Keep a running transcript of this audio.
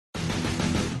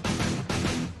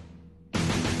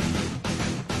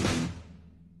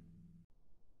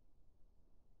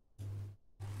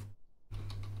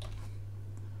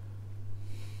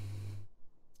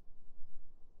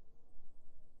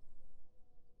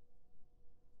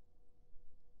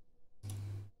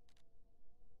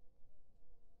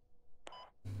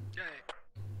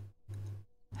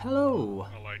Hello.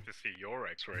 I like to see your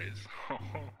X-rays.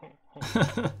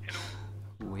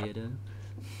 Weirdo.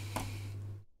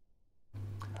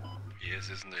 Yes,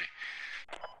 isn't he?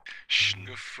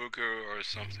 Schnuffuger or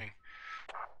something.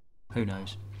 Who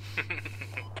knows?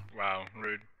 Wow,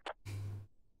 rude.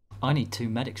 I need 2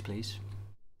 medics, please.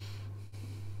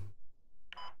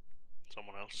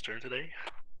 Someone else's turn today.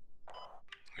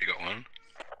 We got one.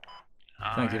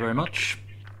 Thank you very much.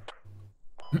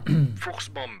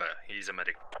 Frostbomber, he's a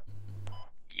medic.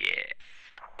 Yeah.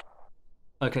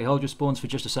 Okay, hold your spawns for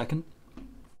just a second.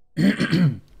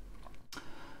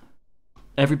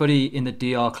 Everybody in the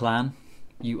DR clan,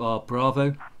 you are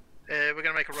Bravo. We're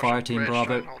gonna make a Fire team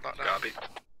Bravo. Hold that down. Copy.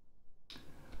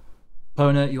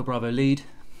 Pona, you're Bravo lead.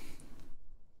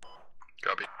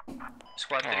 Copy.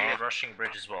 Squad 3 at rushing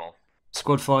bridge as well.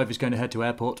 Squad 5 is going to head to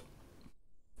airport.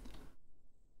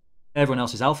 Everyone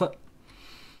else is Alpha.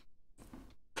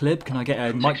 Clib, can I get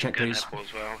a mic check, please?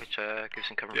 As well, which gives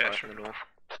some cover Yeah, fire from the north.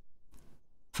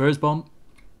 First bomb.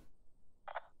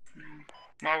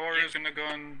 My warrior's gonna go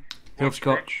and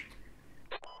Hillscott.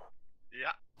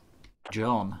 Yeah.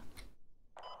 John.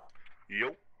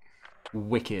 Yo.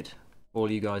 Wicked.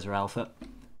 All you guys are Alpha.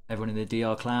 Everyone in the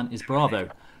DR clan is Bravo.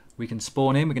 We can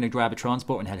spawn in, we're going to grab a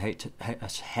transport and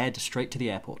head straight to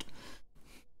the airport.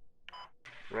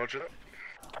 Roger.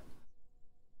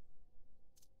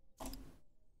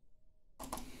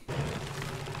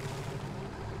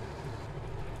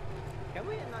 Can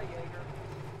we hit that Jaeger?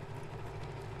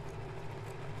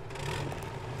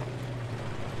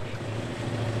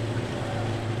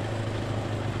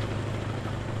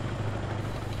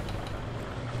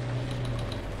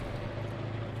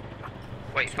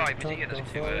 Wait, 5, is he getting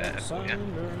us to airport,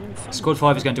 yeah? Squad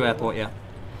 5 is going to airport, yeah.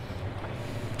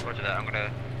 Roger that, I'm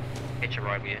gonna hitch a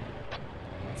ride with you.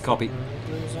 Copy. Where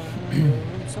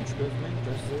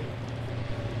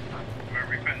are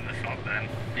we putting this up then?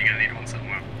 You're gonna need one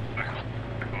somewhere.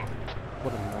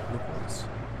 What a magnificence.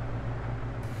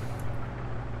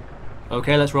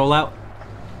 Okay, let's roll out.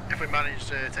 If we manage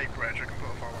to take bridge, I can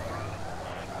put a forward.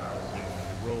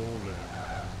 Rolling.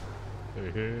 They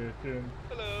hitting.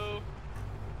 Hello.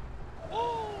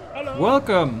 Hello.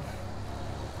 Welcome.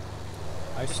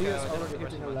 I see us already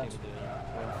hitting a left.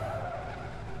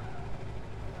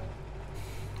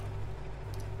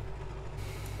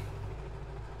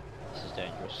 This is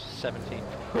dangerous. 17.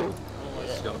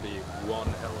 It's gonna be one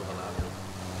hell of a lap.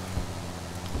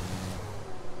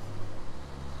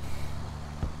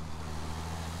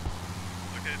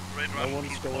 Okay, right No around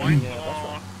one's the going. point. Yeah, that's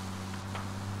right.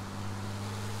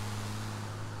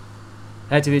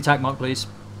 Head to the attack mark, please.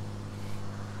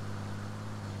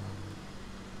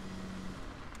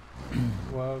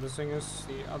 Well, the thing is,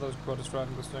 the other squad is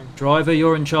driving this thing. Driver,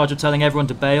 you're in charge of telling everyone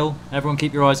to bail. Everyone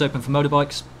keep your eyes open for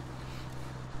motorbikes.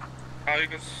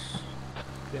 Tigers.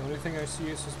 The only thing I see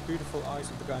is this beautiful eyes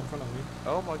of the guy in front of me.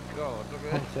 Oh my god,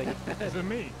 look at it. Is it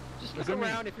me? Just look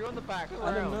around, if you're on the back, look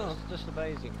I don't around. know. It's just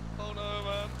amazing. Oh no,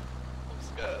 man. I'm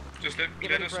scared. Just Get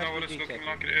let ready us for know what it's FPG looking check.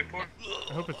 like at the airport.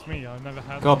 I hope it's me. I've never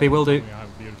had. Copy, will do. I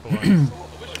have beautiful eyes.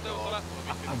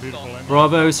 I'm beautiful. Anyway.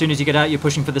 Bravo, as soon as you get out, you're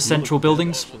pushing for the central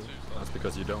buildings. That's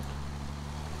because you don't.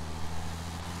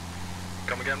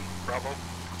 Come again, Bravo.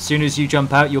 As soon as you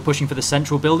jump out, you're pushing for the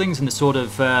central buildings in the sort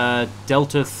of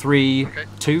Delta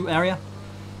 3-2 area.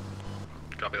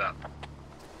 Copy that.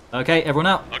 Okay, everyone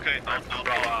out. Okay, I'll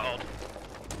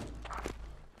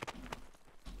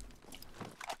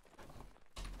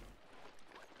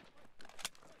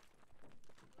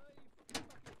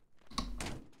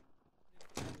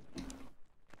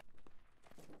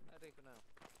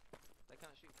They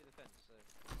can't shoot through the fence, so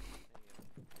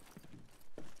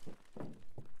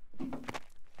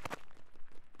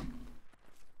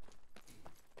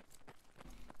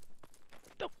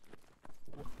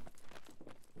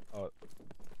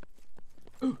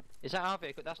is that our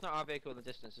vehicle? That's not our vehicle in the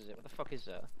distance, is it? What the fuck is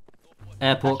that?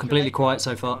 Airport completely quiet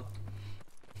so far.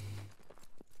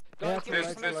 Guys,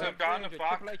 There's a guy in the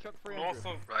back, AAA truck 300. north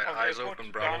of Right, of eyes airport,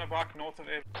 open, guy Bravo. in the back, north of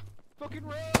airport. Fucking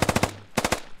run!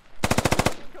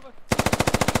 Cover.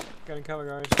 Getting cover,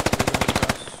 guys.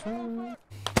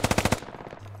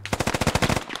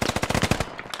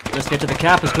 Let's get to the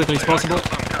cap as quickly as possible.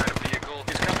 Some kind of vehicle.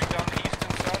 He's coming down the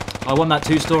eastern side. I want that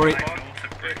 2-story.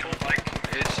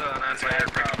 It's an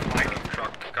anti-aircraft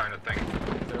truck kind of thing.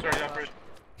 Sorry, that bridge.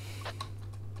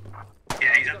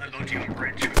 Yeah, he's at the loading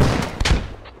bridge.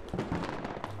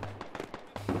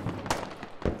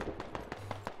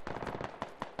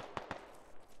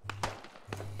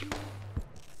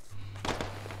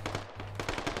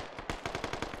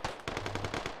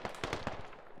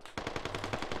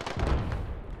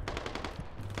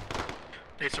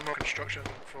 Need some more construction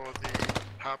for the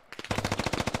hub.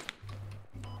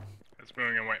 It's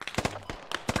moving away.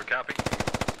 We're capping.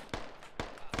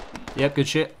 Yep, good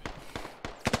shit.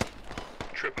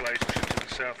 Triple A's pushing to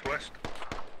the southwest.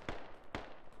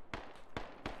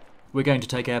 We're going to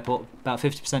take airport. About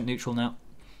 50% neutral now.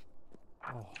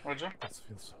 Oh, Roger. this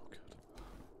feels so good.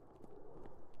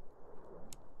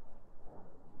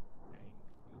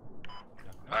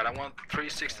 Alright, I want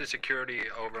 360 security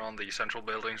over on the central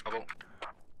buildings level.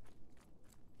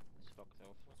 It's fucked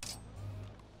off.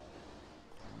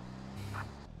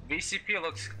 VCP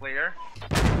looks clear.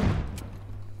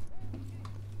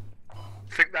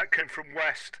 I think that came from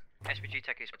west. SPG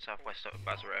tech is southwest of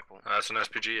Basrah Airport. That's an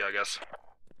SPG, I guess.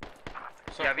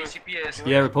 Yeah, VCP is.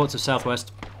 Yeah, reports of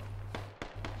southwest.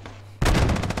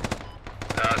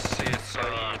 See, it's It's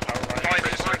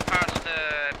right past on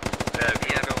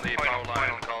the power line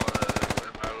pylon. called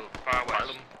Far west.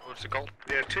 pylon. What's it called?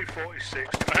 Yeah,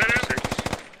 246,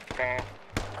 246, far.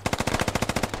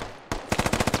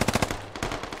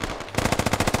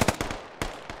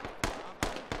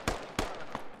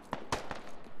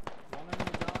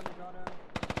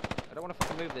 I don't want to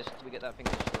fucking move this until we get that thing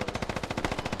destroyed.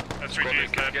 That's Squad,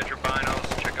 reduced. can you get your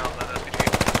binos? Check out that SPG.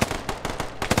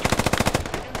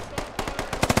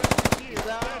 He's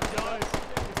dead, guys.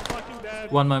 He's fucking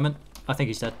dead. One moment. I think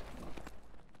he's dead.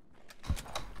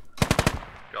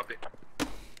 Copy.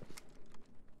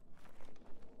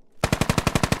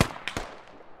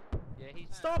 Yeah, he's.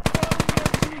 Stop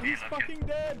firing him. He's fucking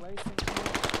dead.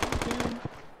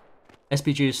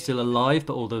 SPG is still alive,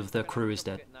 but all of the crew is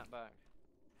dead. Getting that back.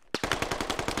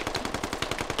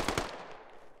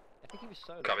 I think he was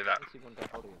solo. Copy that. I didn't see one dead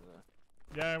body in there.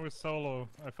 Yeah, it was solo.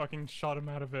 I fucking shot him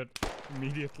out of it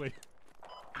immediately.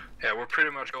 Yeah, we're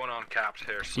pretty much going on capped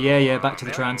here. So, Yeah, back to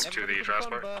the trans. To the Everybody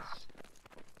transport. on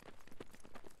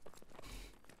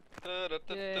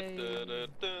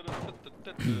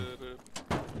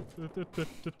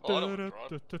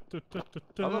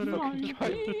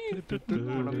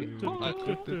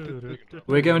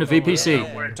We're going to VPC.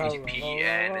 VP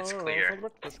and it's clear.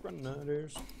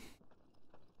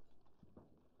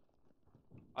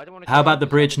 I don't wanna How about try the this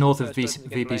bridge out north because of the first person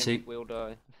to get VPC? blamed will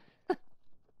die.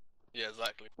 Yeah,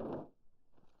 exactly.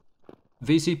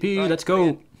 VCP, Right, let's go.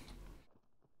 brilliant.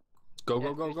 Go, Yeah,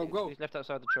 go, go, go, go. Who's left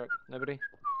outside the truck? Nobody?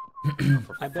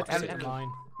 I bet we're And- hitting a mine.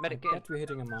 Medic, I get in. bet we're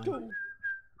hitting a mine.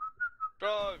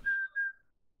 Drive!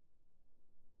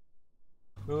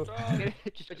 Move.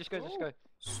 Just go.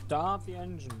 Start the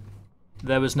engine.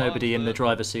 There was nobody in the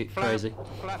driver's seat. Crazy.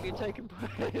 Flap, you're taking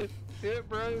place. Do it,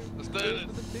 bro. Let's do it.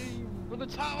 For the team. For the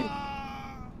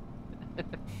tower.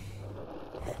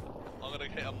 I'm gonna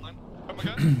hit up mine. Come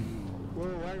again.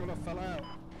 Whoa, hang on, I fell out.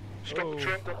 Stop the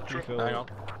truck, stop the truck. Hang on.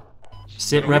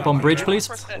 Sit rep on bridge, please.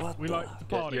 We like to Get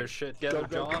party. your shit, get it,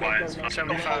 go, John. go, go.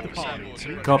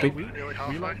 75%. Copy. Nearly We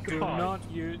halfway. like to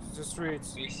not use the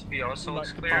streets. VCP also We looks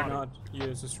like to clear. not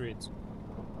use the streets.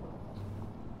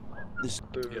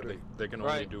 Yeah, they can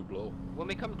only Right. do blow. When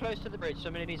we come close to the bridge,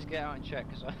 somebody needs to get out and check,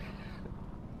 because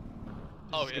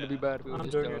Oh, it's gonna be bad if we all I'm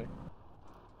just doing die. it.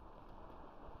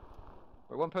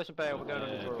 Right, one person bail, we're going on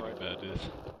the door right.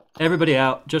 Everybody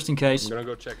out, just in case. I'm gonna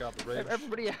go check out the bridge.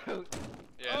 Everybody out.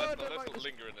 Yeah, don't let's like not this.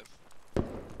 linger in this.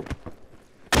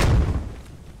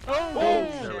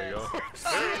 There we go.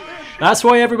 That's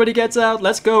why everybody gets out.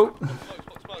 Let's go.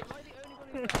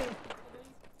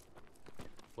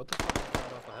 What the fuck is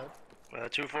that up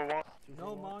ahead? 241.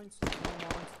 No mines, no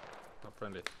mines. Not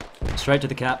friendly. Straight to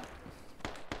the cap.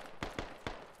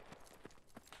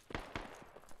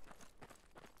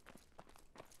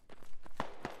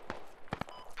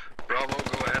 Bravo,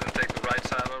 go ahead and take the right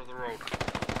side out of the road.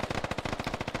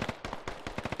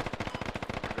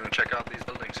 We're gonna check out these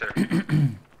buildings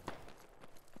here.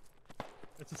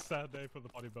 It's a sad day for the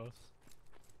body bus.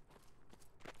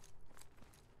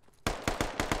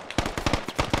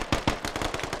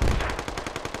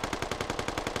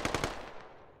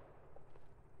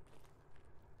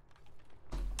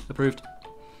 Approved.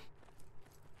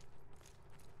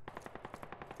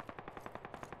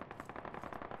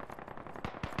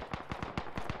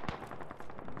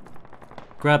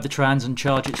 Grab the trans and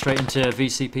charge it straight into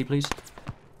VCP, please.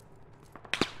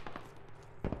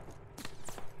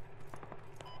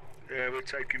 Yeah, we're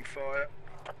taking fire.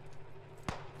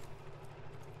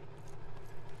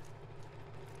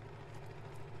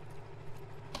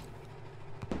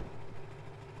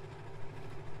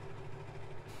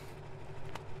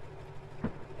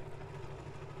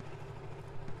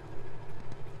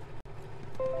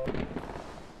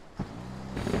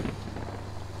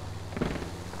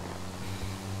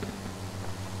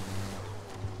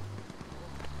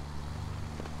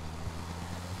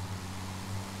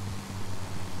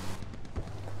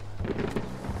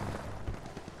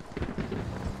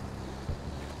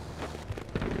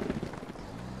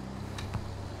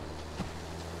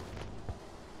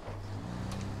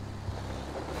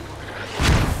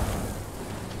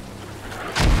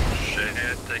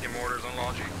 Taking mortars on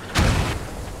Logi.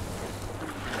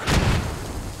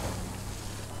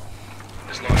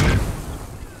 It's Logi.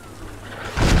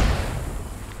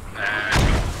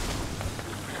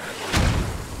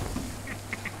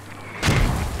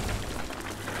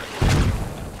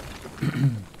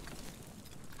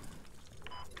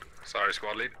 Sorry,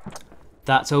 squad lead.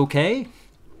 That's okay.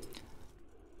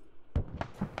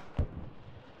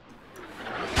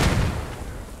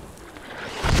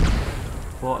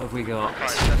 What have we got?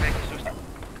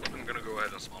 I'm gonna go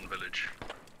ahead and spawn village.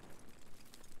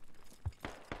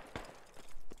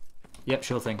 Yep,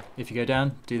 sure thing. If you go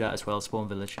down, do that as well. Spawn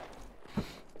village.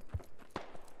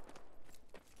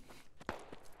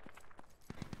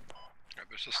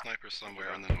 There's a sniper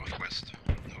somewhere in the northwest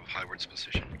of Highward's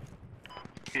position.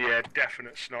 Yeah,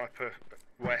 definite sniper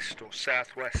west or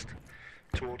southwest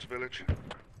towards village.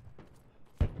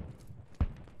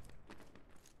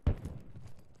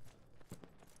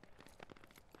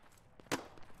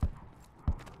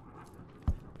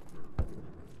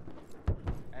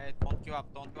 Hey, don't give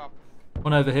up, don't give up.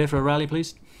 One over here for a rally,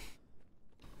 please.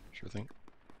 Sure thing.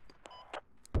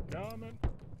 Coming.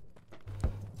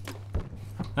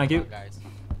 Thank you. Guys.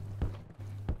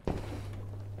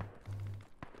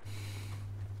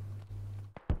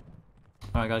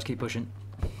 Alright guys, keep pushing.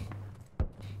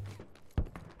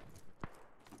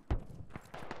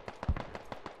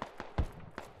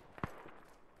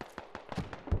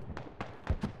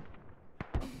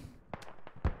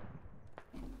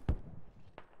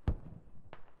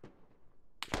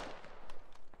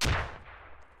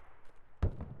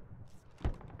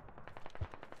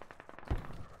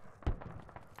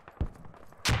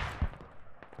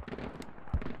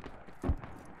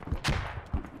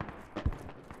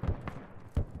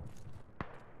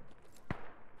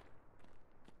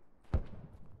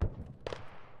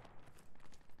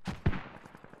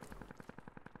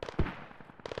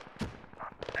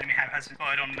 Enemy has been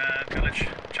spotted on village.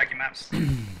 Check your maps.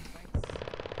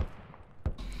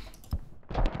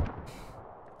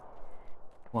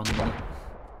 One minute.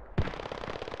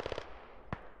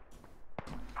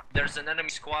 There's an enemy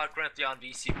squad currently on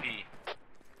VCP.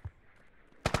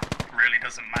 Really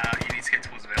doesn't matter, you need to get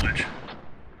towards the village.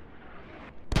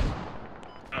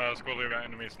 Squad leader,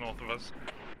 enemies north of us.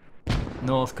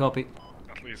 North, copy.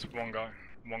 At least one guy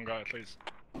at least.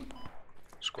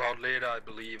 Squad leader, I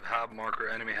believe hab marker,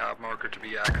 enemy hab marker to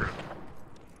be accurate.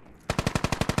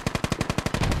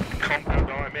 Compound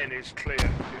I'm in is clear.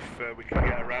 If we can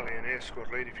get a rally in here,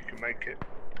 squad lead, if you can make it.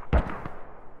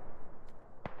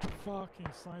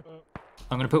 Fucking sniper.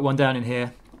 I'm going to put one down in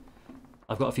here.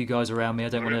 I've got a few guys around me. I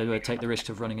don't want to take the risk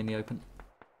of running in the open.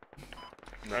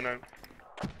 No.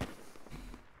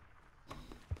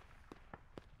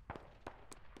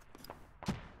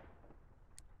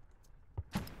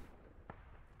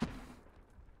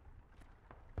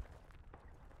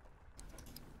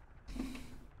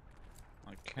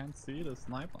 I can't see the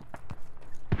sniper.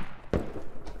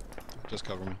 Just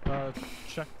cover me.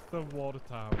 Check the water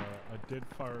tower. I did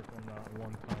fire it on that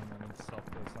one time and it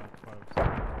stopped us at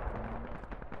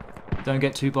 5. Don't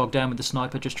get too bogged down with the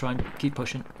sniper. Just try and keep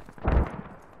pushing.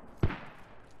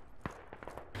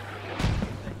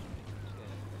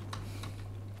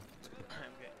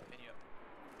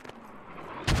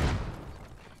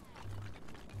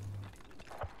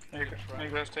 Are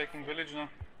you guys taking village now?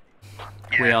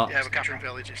 We are. Yeah, we're capturing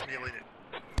village. It's nearly it.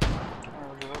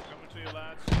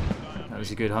 That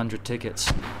was a good 100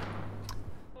 tickets.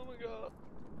 Oh my god.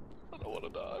 I don't want to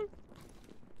die.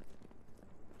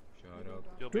 Shut up.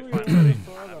 You'll be fine, buddy.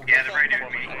 Yeah, the radio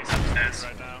meeting is upstairs.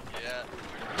 Right now. Yeah.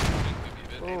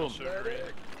 Anal surgery.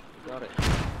 Got it.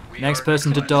 Next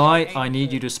person to die, I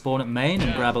need you to spawn at main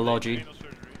and grab a logi. Anal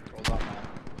surgery.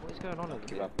 What is going on over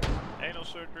there? Anal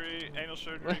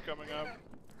surgery coming up.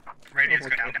 Radio's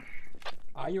going down.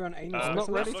 Are you an anal I'm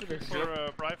specialist? looking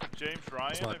for Private James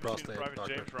Ryan. It's not Have you seen prostate, Private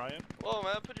doctor. James Ryan? Whoa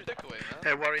man, put your dick away, man.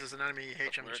 Hey, worry, there's an enemy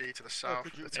HMG to the south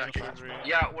attacking.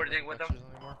 Yeah, we're dealing with them.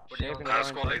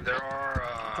 Squad lead, there are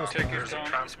there's a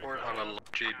transport on a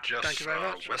logi just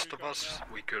west of us.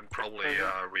 We could probably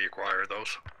reacquire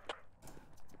those.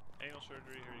 Anal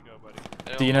surgery, here you go,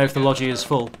 buddy. Do you know if the logi is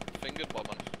full? Finger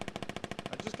bombing.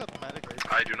 I just got the medic.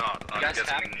 I do not. I'm guys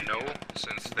guessing no,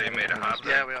 since they made a hab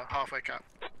Yeah, there. we are halfway cap.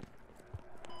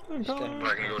 But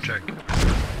I can go check.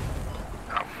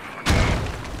 Oh.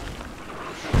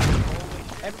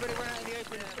 Everybody run out in the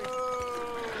open.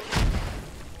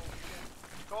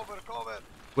 Cover.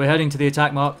 We're heading to the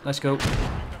attack mark. Let's go. Anal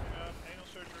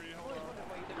surgery, hold on.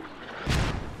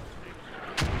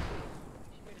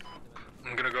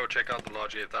 I'm gonna go check out the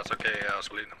logi if that's okay,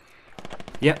 squad lead.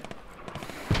 Yep.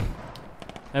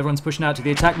 Everyone's pushing out to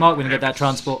the attack mark. We're gonna get that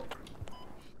transport.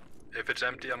 If it's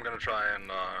empty, I'm gonna try and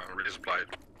resupply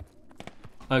it.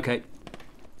 Okay.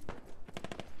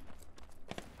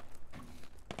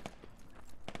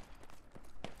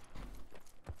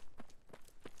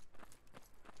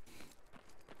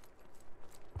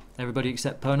 Everybody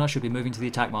except Pona should be moving to the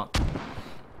attack mark.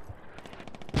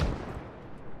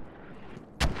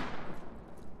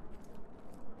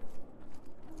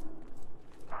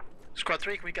 Squad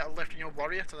 3, can we get a lift in your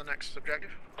warrior to the next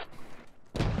objective?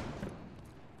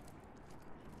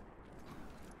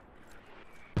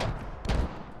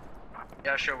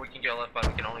 Yeah, sure, we can get a lift, but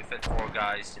we can only fit 4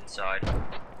 guys inside.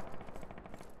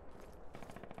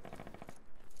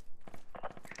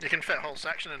 You can fit a whole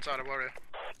section inside a warrior.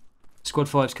 Squad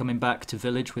 5's coming back to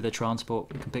village with a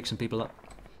transport. We can pick some people up.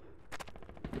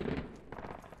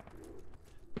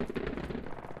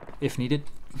 If needed.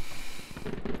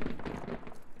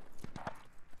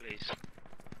 Please.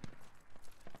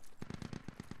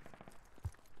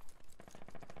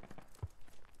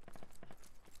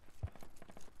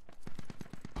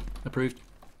 Approved.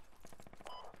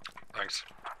 Thanks.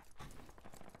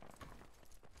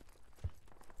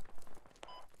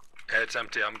 It's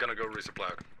empty. I'm gonna go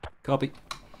resupply it. Copy.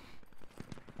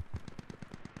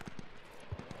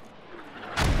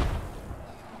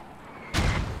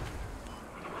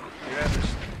 Yeah,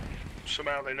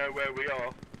 somehow they know where we are.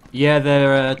 Yeah,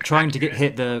 they're trying to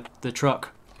hit the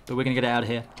truck, but we're gonna get it out of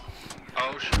here.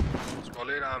 Oh shit. Squad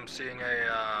leader, I'm seeing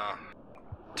a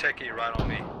techie right on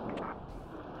me.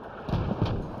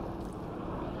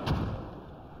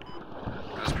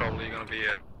 That's probably gonna be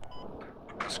it.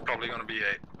 That's probably gonna be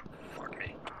a... Fuck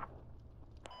me.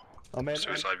 I'm in.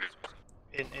 Suicide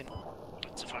view. In.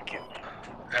 It's a fuck you.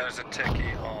 There's a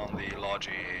techie on the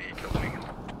Logi, he killed me.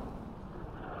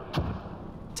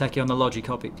 Techie on the Logi,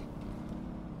 copy.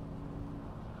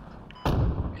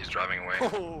 He's driving away.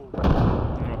 Oh,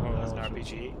 That's an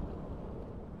RPG.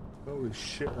 holy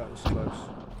shit, that was close.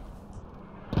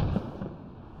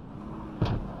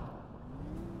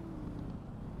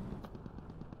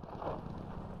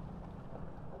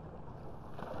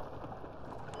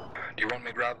 Do you want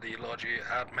me to grab the Logi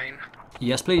at main?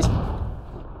 Yes, please.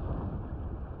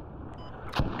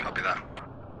 Copy that.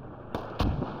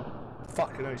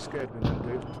 Fucking hell, you scared me then,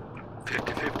 dude.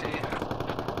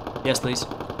 50-50. Yes, please.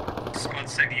 Squad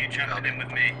 6, you jumping in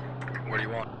with me. What do you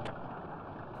want?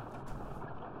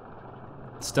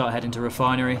 Start heading to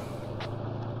refinery.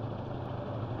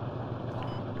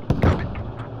 Copy.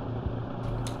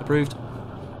 Approved.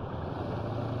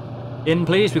 In,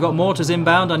 please. We've got mortars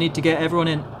inbound. I need to get everyone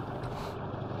in.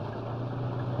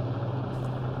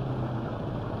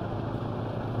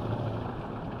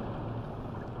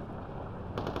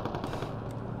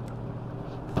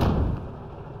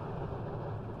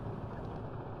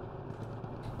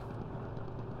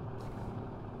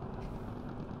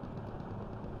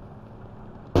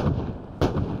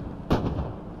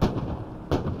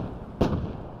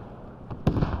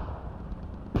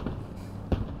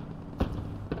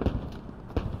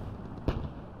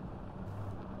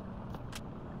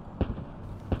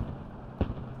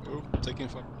 Taking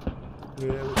fire.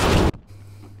 Yeah.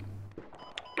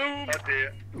 Boom! Oh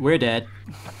dear. We're dead.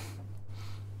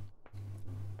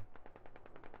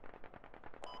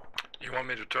 You want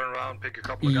me to turn around, pick a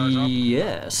couple of guys up?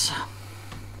 Yes.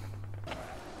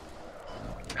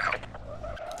 Ow.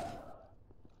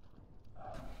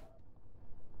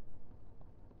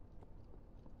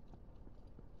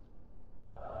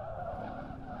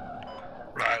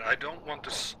 Right, I don't want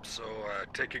to, so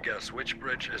take a guess. Which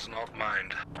bridge is not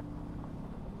mined?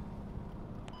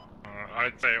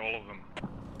 I'd say all of them.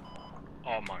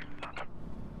 All mine.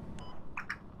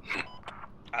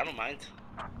 I don't mind.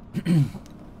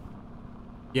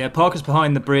 Yeah, park us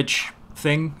behind the bridge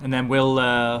thing, and then we'll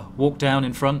walk down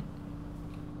in front.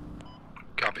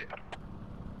 Copy.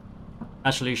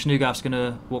 Actually, Schnoogaf's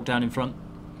gonna walk down in front.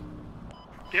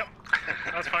 Yep,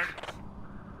 that's fine.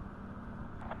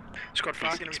 Squad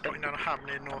 5 going to be putting down a hab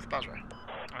near North Basrah.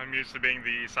 I'm used to being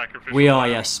the sacrificial. We are,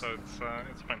 lamb, yes. So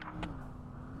it's fine.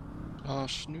 Oh,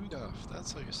 Schnoodaf,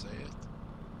 that's how you say it.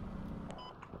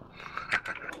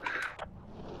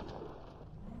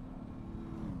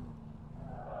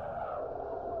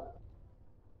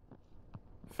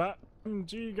 Fat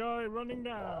MG guy running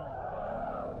down.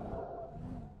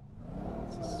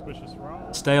 Suspicious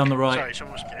route. Stay on the right. Sorry,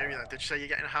 someone was hearing that. Did you say you're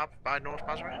getting a hab by North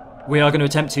Basrah? We are going to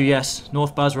attempt to, yes.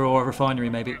 North Basrah or a refinery,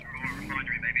 maybe.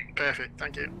 Perfect,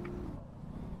 thank you.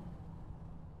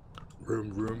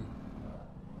 Room.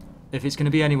 If it's going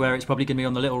to be anywhere, it's probably going to be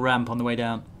on the little ramp on the way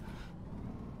down.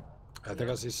 I think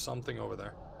I see something over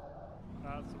there.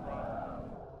 That's right.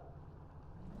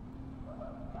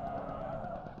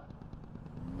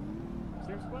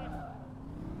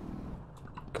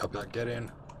 Copy that, get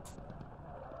in.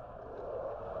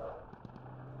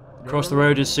 Cross the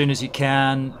road as soon as you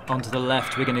can. Onto the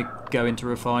left, we're going to go into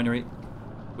refinery.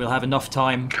 We'll have enough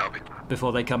time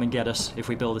before they come and get us if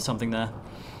we build something there.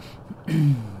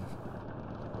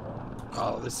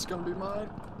 Oh, this is going to be mine.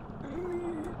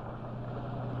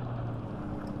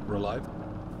 We're alive.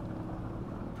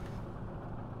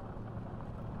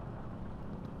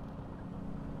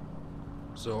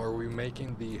 So are we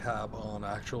making the hab on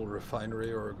actual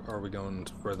refinery, or are we going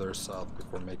further south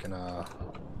before making the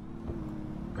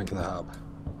hab?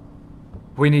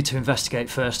 We need to investigate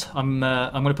first. I'm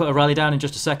going to put a rally down in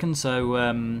just a second,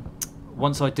 so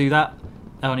once I do that,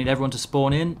 I need everyone to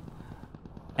spawn in.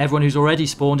 Everyone who's already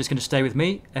spawned is going to stay with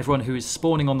me. Everyone who is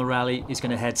spawning on the rally is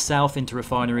going to head south into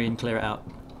refinery and clear it out.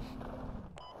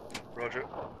 Roger.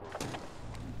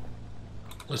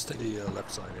 Let's take the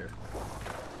left side here.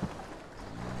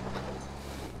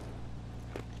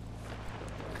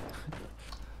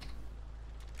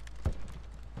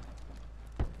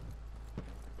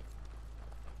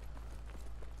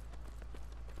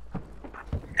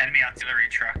 Enemy artillery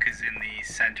truck is in the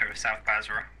center of South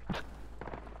Basrah.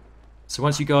 So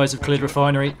once you guys have cleared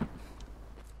refinery,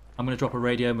 I'm going to drop a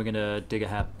radio and we're going to dig a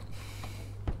hab.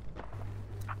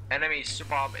 Enemy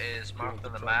suburb is marked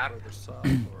on the map.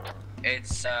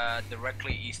 It's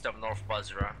directly east of North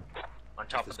Basrah, on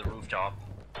top of the rooftop.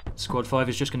 Squad 5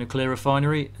 is just going to clear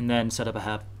refinery and then set up a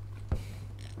hab.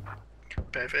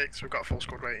 Perfect, so we've got a full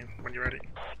squad waiting when you're ready.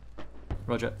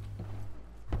 Roger.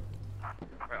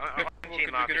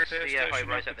 Team mark is the high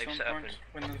rise that they've set up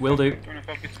in. Will do.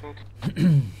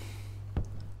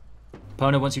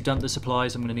 Pona, once you've dumped the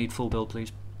supplies, I'm going to need full build,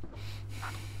 please.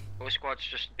 All squads,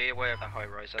 just be aware of the high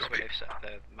rise. That's where they've set up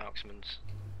their marksmans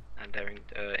and their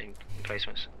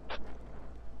emplacements.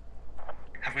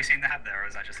 Have we seen the hab there, or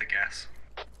is that just a guess?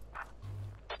 I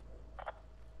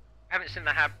haven't seen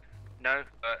the hab, no,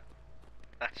 but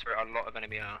that's where a lot of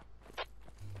enemy are.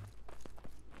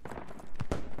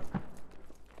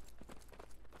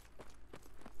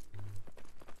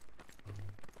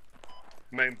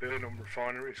 Main building on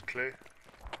refinery is clear.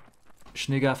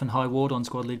 Schnugaf and High Ward on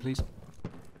squad lead, please.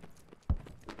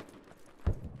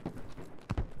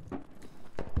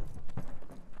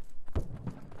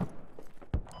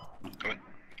 Come in.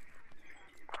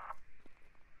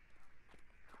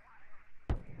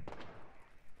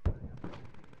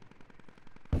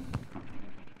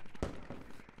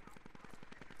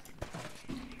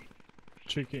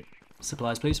 Cheeky.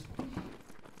 Supplies, please.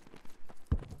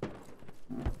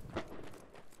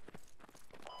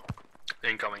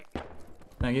 Incoming.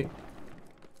 Thank you.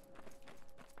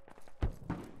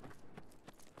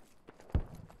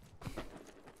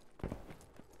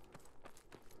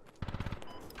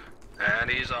 And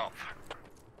he's off.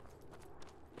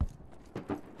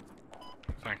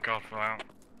 Thank God for that.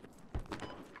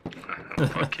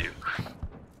 Fuck you.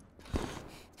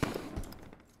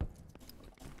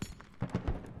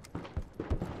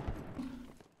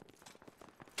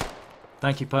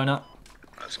 Thank you, Pona.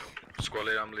 Let's go. Squad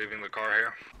lead, I'm leaving the car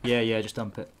here. Yeah, just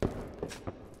dump it.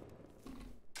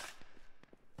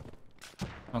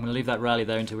 I'm going to leave that rally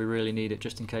there until we really need it,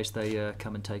 just in case they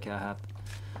come and take our hab.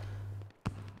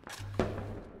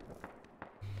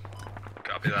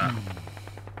 Copy that.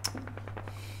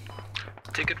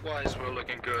 Ticket-wise, we're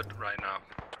looking good right now.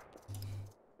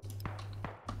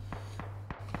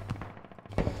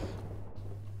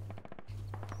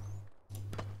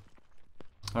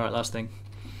 Alright, last thing.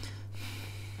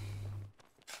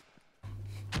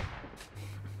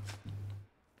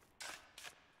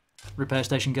 Repair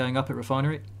station going up at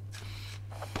refinery.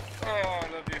 Oh, I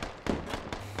love you.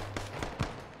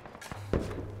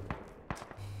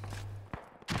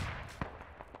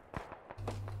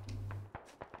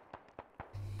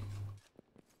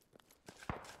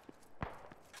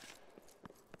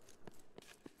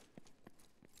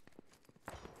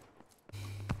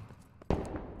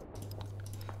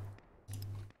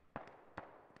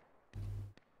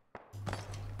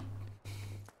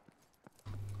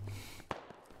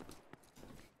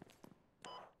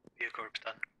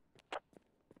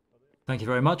 Thank you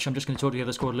very much. I'm just going to talk to the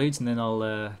other squad leads and then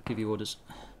I'll give you orders.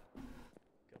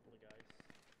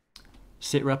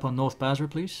 Sit rep on North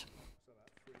Basrah, please.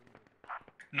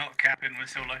 Not capping, we're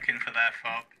still looking for their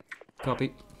fob.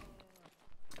 Copy.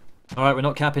 Alright, we're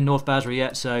not capping North Basrah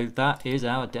yet, so that is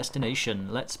our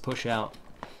destination. Let's push out.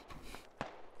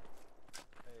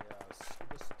 Hey,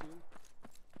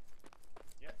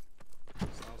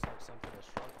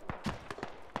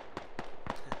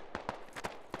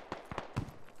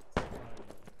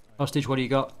 Hostage, what do you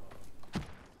got?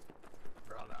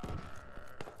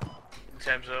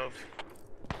 Same terms of?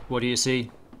 What do you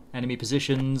see? Enemy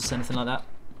positions, anything like that?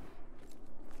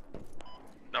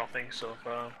 Nothing so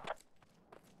far.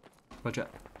 Roger.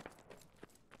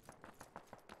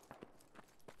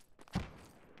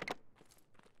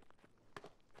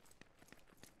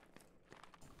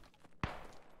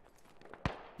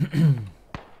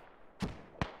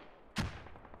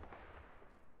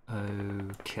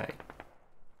 Okay.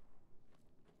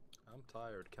 I'm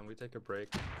tired. Can we take a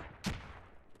break?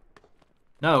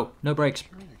 No, no breaks. Sure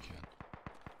you can.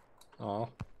 Oh.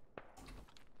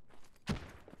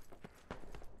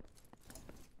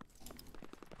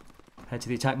 Head to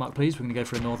the attack mark, please. We're going to go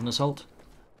for a northern assault.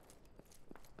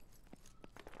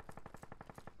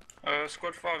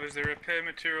 Squad 5, is there repair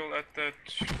material at that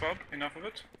fob? Enough of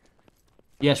it?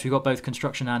 Yes, we've got both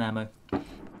construction and ammo.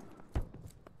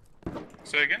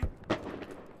 Say again?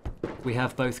 We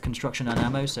have both construction and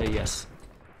ammo, so yes.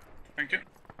 Thank you.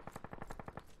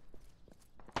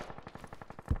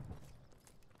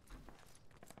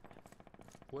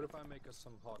 What if I make us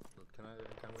some hot food? Can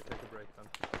we take a break then?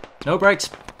 No breaks.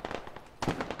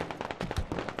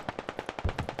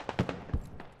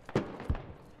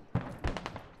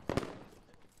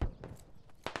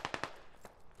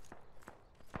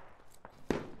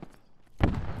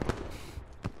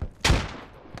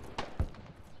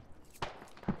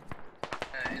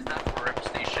 Is that rep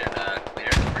station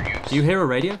clear for use? Do you hear a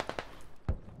radio?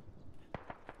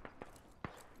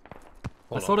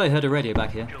 I thought I heard a radio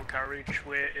back here. Fuel carriage,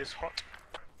 where is hot?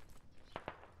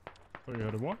 Oh, you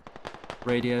heard of what?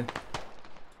 Radio.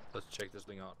 Let's check this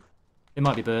thing out. It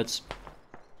might be birds.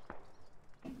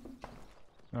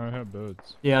 No, I heard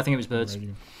birds. Yeah, I think it was birds.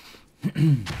 Radio.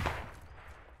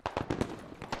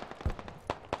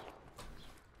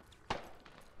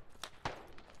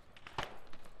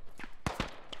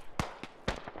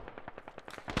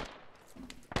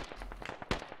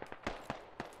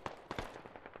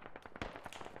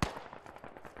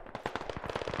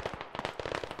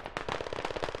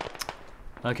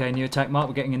 Okay, new attack mark.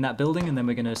 We're getting in that building, and then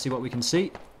we're going to see what we can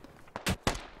see.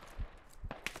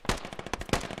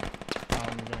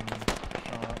 I'm getting shot.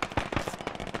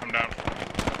 I'm down.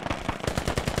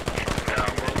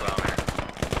 Yeah, we're all down here.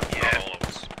 Yeah. Not all of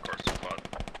us, of course, but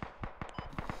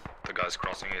the guys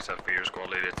crossing is at for your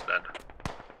squad lead, it's dead.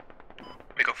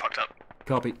 We got fucked up.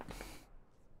 Copy.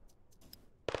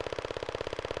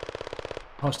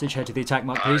 Hostage, head to the attack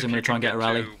mark, please. I'm going to try and get a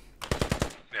rally.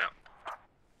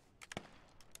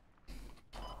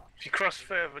 If you cross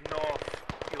further north,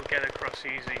 you'll get across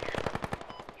easy.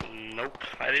 Nope.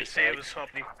 I didn't say it was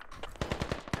Hoppy.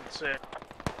 It's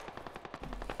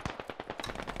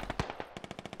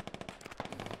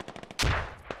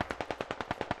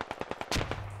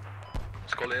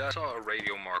Scully, I saw a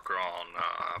radio marker on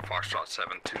Foxtrot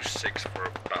 726 for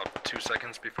about 2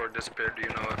 seconds before it disappeared. Do you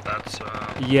know if that's...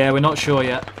 Yeah, we're not sure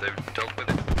yet. if they've dealt with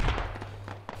it?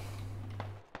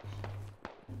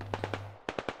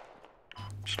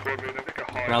 Squad leader, take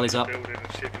a high Rally's up. building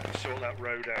and see if you can sort that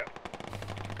road out.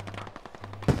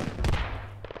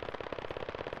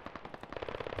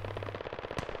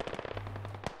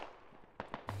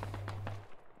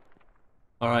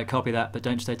 Alright, copy that, but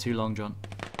don't stay too long, John.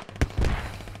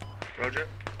 Roger.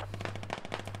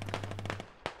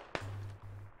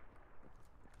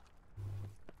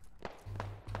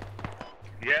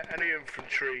 Yeah, any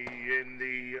infantry in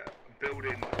the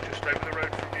building just over the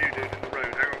road from you, dude, in the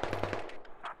road, hang on.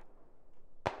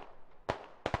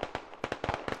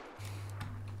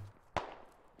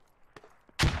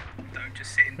 don't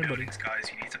just sit in buildings, guys.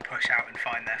 You need to push out and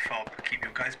find their fob. Keep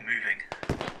your guys moving.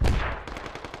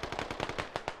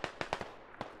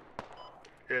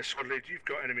 Yeah, squad lead, you've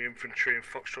got enemy infantry in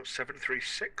Foxtrot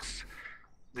 736,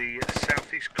 the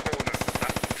southeast corner of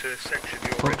that section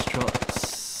you're in. Foxtrot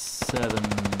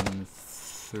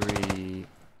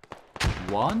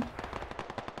 731.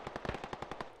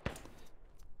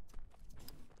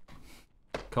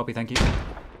 Copy, thank you.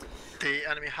 The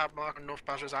enemy hab mark on North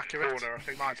Basrah is accurate. Corner, I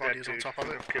think My he's body dead, is on dude. top of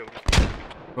it. I've killed him.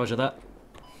 Roger that.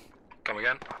 Come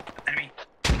again? Enemy.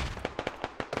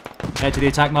 Head to the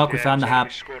attack mark, we Yeah, found the it's hab.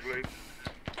 enemy squad lead.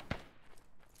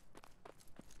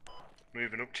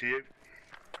 Moving up to you.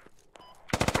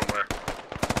 From where?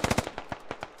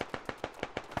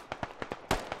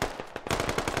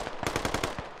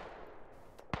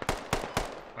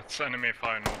 That's enemy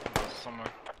fire north of us somewhere.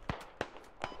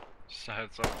 Just a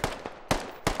heads up.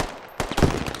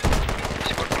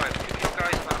 Squad 5, you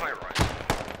guys in that high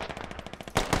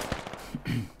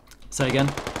rise. Say again.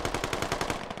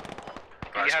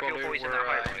 Guys, You have squad your lead, boys in we're that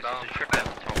high rise, down. just trip them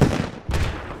top.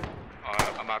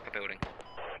 I mark the building.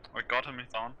 I got him, he's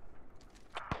down.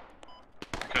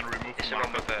 You can remove It's him the one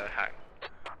out. with the hack.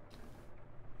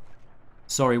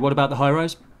 Sorry, what about the high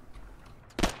rise?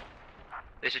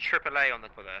 There's a AAA on the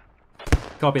top there.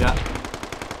 Copy that.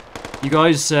 You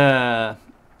guys,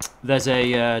 there's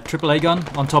a AAA gun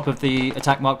on top of the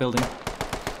attack mark building.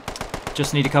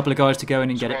 Just need a couple of guys to go in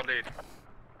and get it. Lead.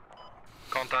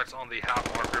 Contacts on the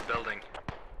half marker building.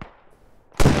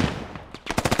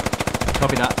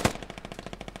 Copy that.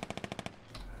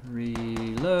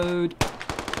 Reload.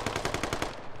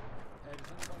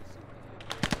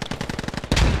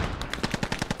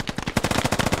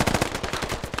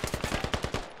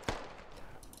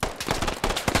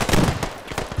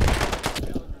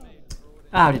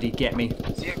 How did he get me?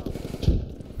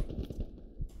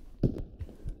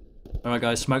 Alright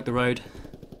guys, smoke the road.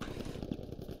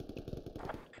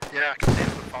 Yeah, I can see the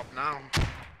fob now.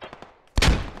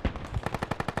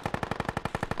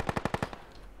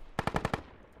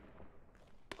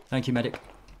 Thank you, medic.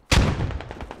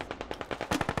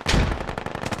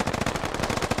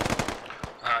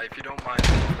 If you don't mind,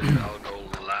 I'll go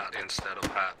lat instead of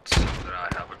hat so that I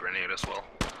have a grenade as well.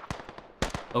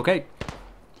 Okay.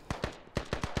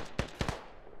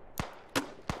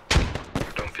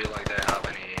 I don't feel like they have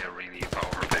any really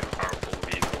powerful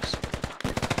vehicles.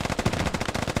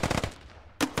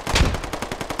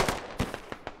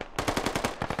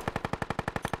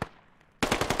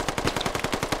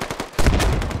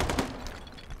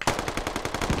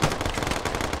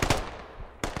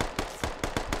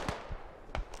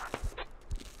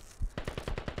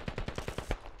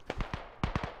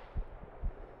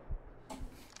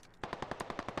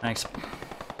 Thanks.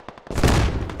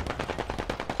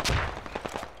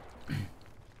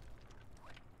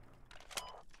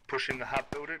 Pushing the hub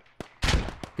building.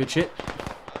 Good shit.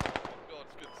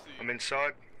 I'm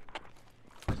inside.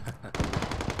 Do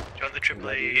you want the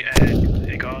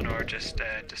AAA gun or just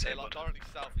disabled? Directly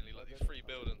south, you like these 3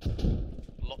 buildings.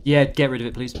 Yeah, get rid of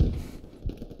it, please.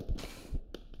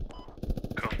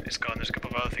 Cool, it's gone. There's a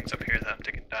couple of other things up here that I'm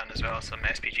taking down as well, some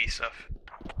SPG stuff.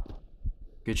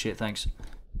 Good shit, thanks.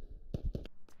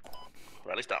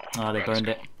 Rally's down. Ah, they burned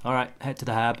it. Alright, head to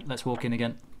the hab. Let's walk in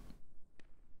again.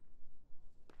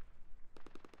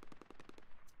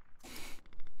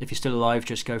 If you're still alive,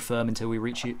 just go firm until we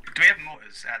reach you. Do we have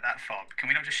mortars at that fob? Can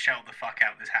we not just shell the fuck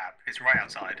out of this hab? It's right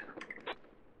outside.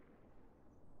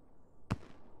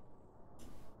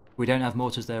 We don't have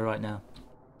mortars there right now.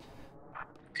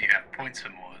 Do you have points for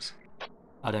mortars?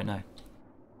 I don't know.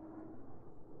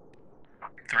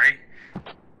 3?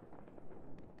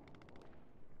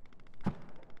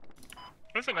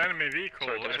 There's an enemy vehicle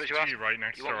SG right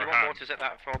next to our You want hab. mortars at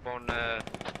that fob on...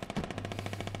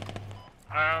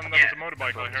 And there was a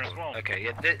motorbike out here as well. Okay,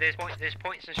 yeah, there's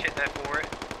points and shit there for it.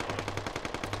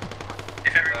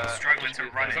 If everyone's struggling to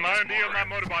run There's an ID on that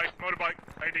motorbike,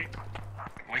 ID.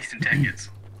 wasting tickets.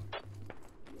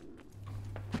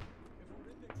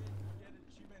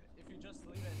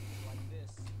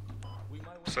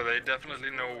 So they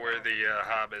definitely know where the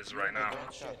hab is right now.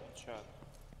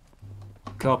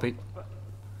 Copy.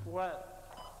 What?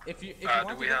 If you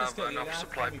do we have enough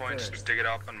supply points to dig it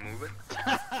up and move it?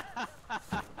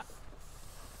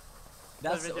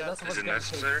 That's Is it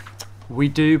necessary? We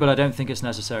do, but I don't think it's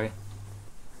necessary.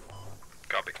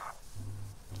 Copy.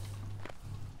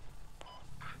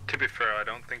 To be fair, I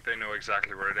don't think they know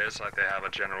exactly where it is, like they have a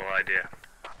general idea.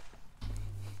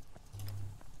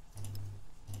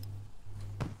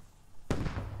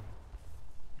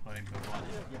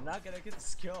 You're not gonna get the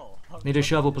skill. Need a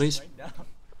shovel, please. Right now.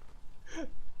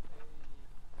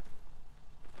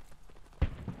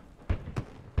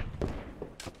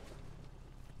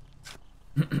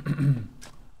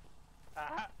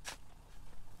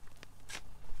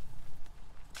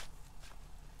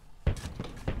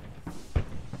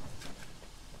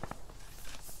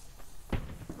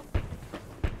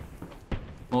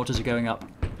 Mortars are going up.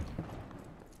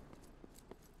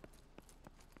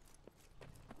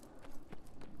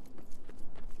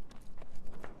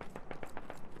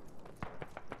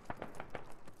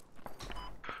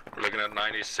 We're looking at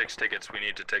 96 tickets, we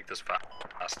need to take this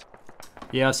fast.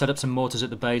 Yeah, I've set up some mortars at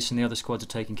the base and the other squads are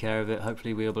taking care of it.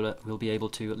 Hopefully we'll be able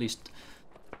to at least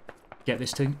get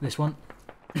this one.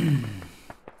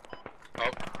 Oh.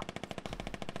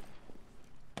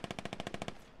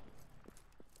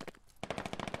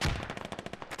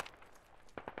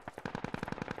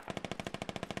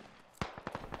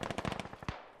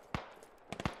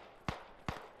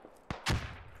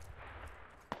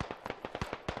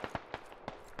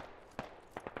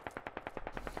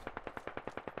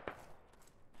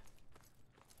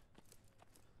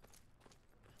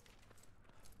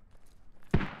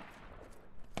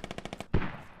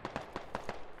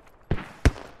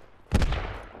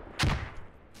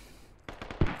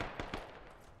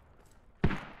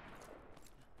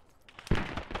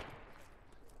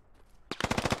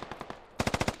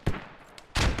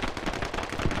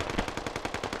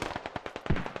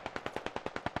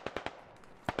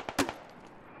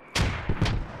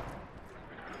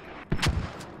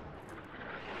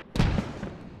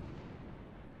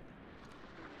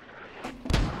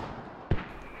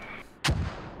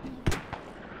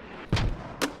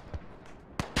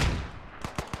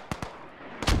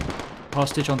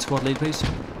 Hostage on squad lead, please.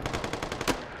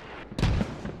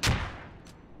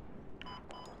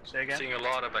 Say again. Seeing a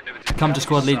lot of activity. Come to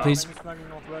squad lead, please.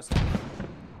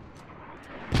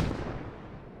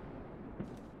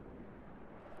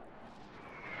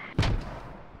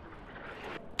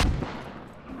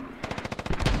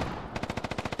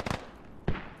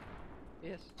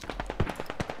 Yes.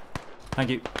 Thank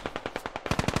you.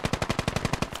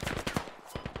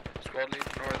 Squad lead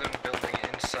northern building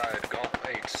inside Golf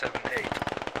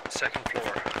 878. Second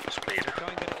floor. Speed.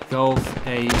 Golf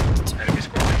 8, Enemy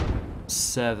squad.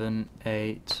 7,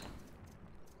 8.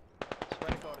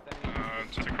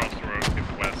 Just across the road to the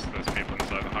west, there's people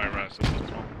inside the high rises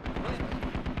as well.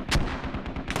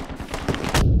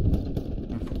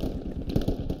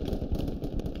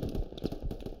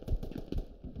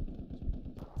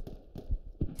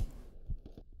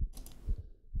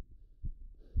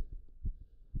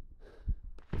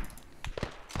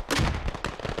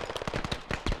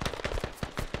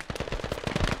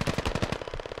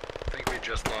 I think we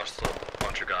just lost a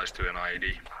bunch of guys to an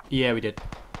IED. Yeah, we did.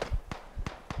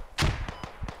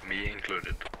 Me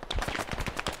included.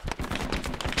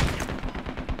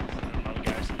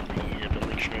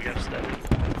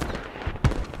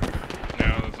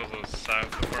 Now there's also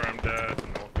south of where I'm dead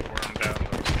and north of where I'm dead.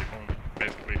 There's people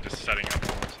basically just setting up on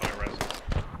those high rises.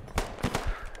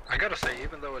 I gotta say,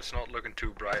 even though it's not looking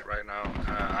too bright right now,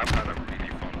 I've had a really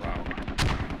fun round.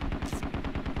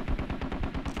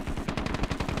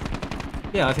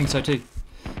 Yeah, I think so too.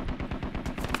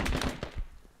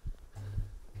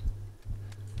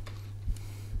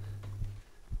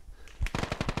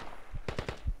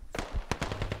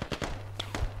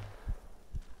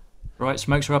 Right,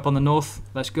 smokes are up on the north.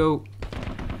 Let's go.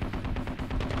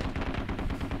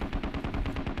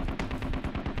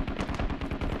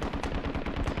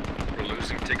 We're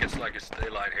losing tickets like it's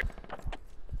daylight here.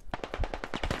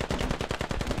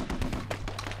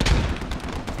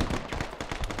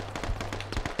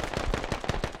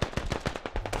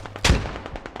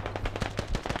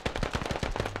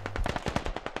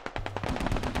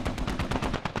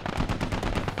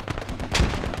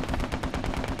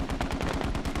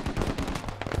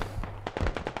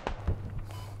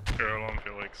 Girl on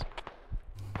Felix.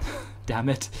 Damn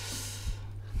it.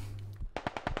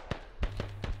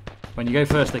 When you go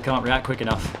first, they can't react quick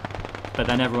enough, but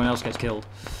then everyone else gets killed.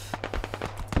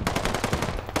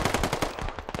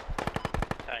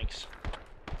 Thanks.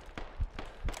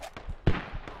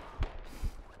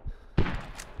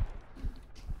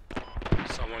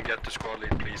 Someone get the squad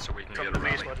lead, please, so we can get a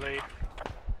rally.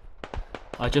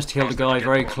 I just killed a guy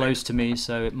very close to me,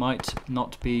 so it might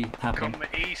not be happening. Come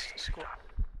east, squad.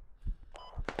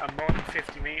 I'm more than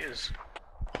 50 metres.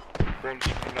 One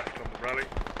squad left on the rally.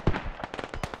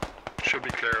 Should be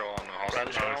clear on the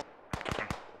hospital.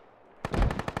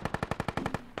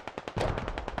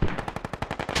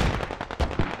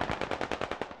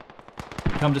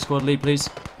 Come to squad lead, please.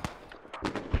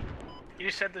 You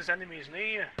said there's enemies near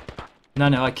you.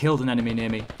 No, I killed an enemy near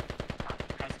me.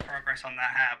 How's the progress on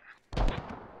that hab?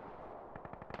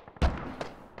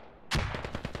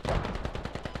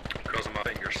 Because of my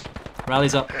fingers.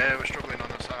 Rally's up. Yeah, we're struggling on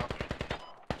this app.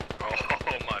 Oh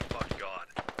my fucking god.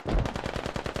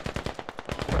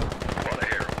 What a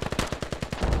hero.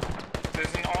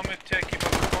 There's an armored turkey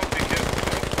on the front, be careful.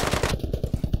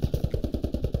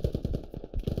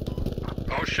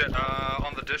 Oh shit,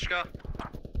 on the Dishka?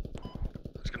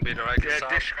 It's gonna be directly south.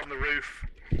 Yeah, dish on the roof.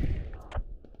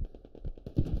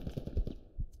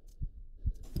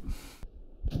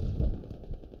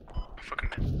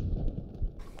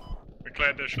 We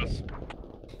cleared dishes.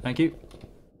 Thank you.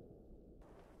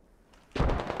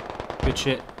 Good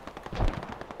shit.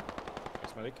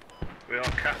 We are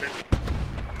captain.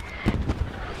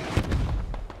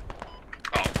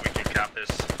 Oh, we can cap this.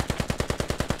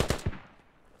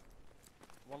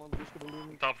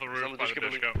 Top of the roof by the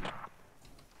disco.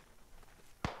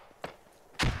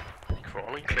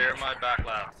 Clear my back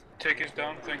left. Tickets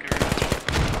down, thank you very much.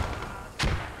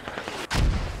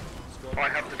 I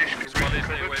have the dish Squad lead,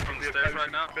 stay away from the stairs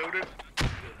right now. Building.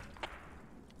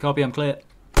 Copy, I'm clear.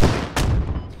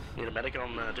 Need a medic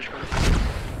on Discord.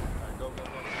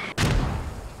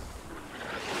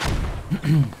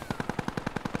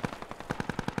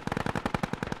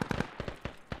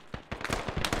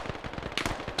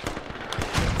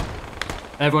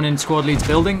 Everyone in squad lead's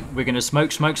building. We're gonna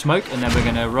smoke, and then we're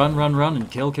gonna run, and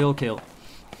kill. Smoking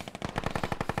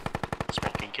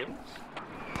kills.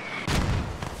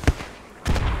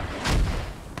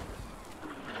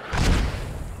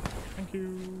 Thank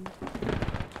you.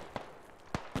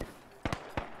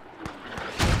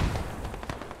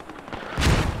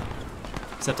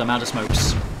 Except I'm out of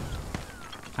smokes.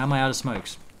 How am I out of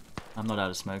smokes? I'm not out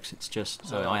of smokes, it's just...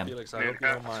 So, I am. Felix, I hope you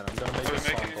don't mind. I'm gonna make a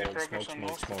song called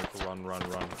Smoke, Smoke, Smoke, Run, Run,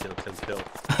 Run, Kill, Kill, Kill.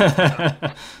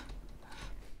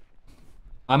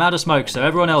 I'm out of smoke, so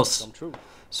everyone else,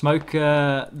 smoke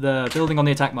the building on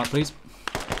the attack mark, please.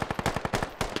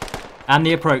 And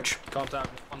the approach.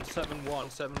 Contact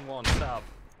 17171 south.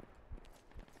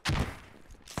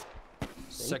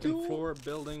 Second floor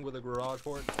building with a garage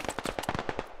port.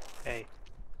 Hey.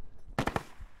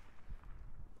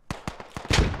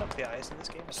 Up the eyes in this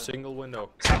game? Single window.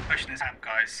 Stop pushing his amp,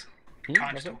 guys.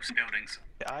 Can't just all buildings.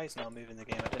 The eyes now moving the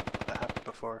game. I didn't think that happened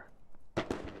before.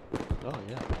 Oh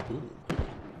yeah. Ooh.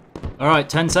 Alright,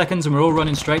 10 seconds and we're all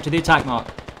running straight to the attack mark.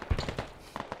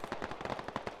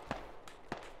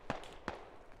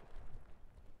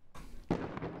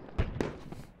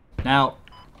 Now.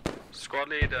 Squad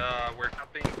lead, we're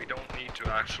capping. We don't need to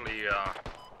actually,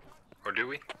 or do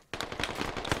we?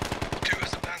 2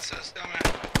 is the plan says, damn it.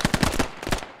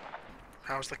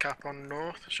 How's the cap on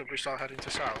north? Should we start heading to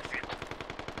south?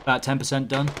 About 10%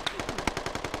 done.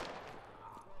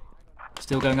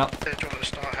 Still going up. Do you want to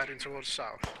start heading towards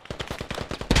south?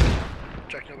 Do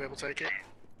you reckon you'll be able to take it?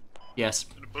 Yes.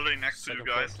 The building next to you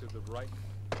guys. To the right.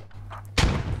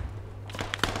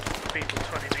 People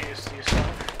 20 meters to your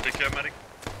south. Take care, medic.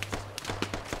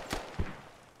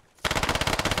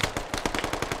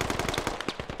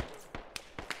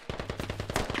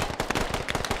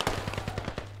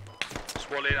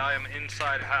 Squad lead, I am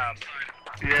inside hab.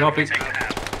 Yeah, Copy. take the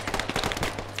hab.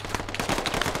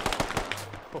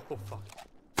 Oh fuck.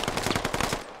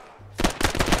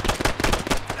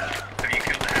 Have you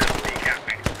killed the hab? Are you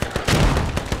capping?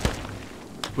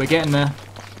 We're getting there.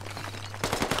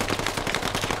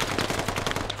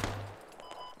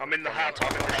 I'm in the hab,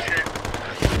 I'm in the ship.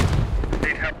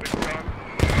 Need help with gun.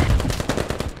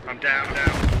 I'm down.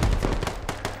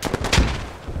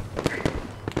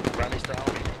 Rally's down.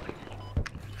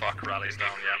 Fuck, rally's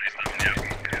down, yeah.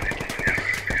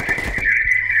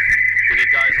 We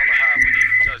need guys on the hab, we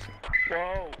need guys.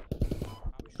 Whoa!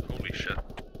 Holy shit.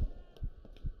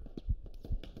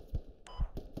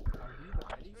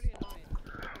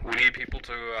 We need people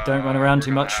to, Don't run around work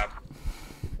too on the much. hab.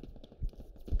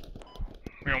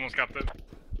 We almost got it.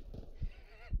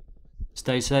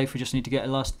 Stay safe, we just need to get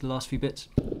the last few bits.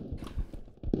 Could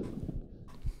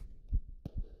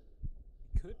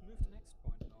move to next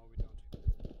point, no we don't.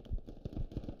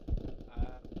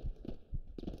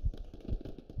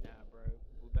 Nah bro,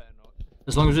 we better not.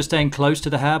 As long as we're staying close to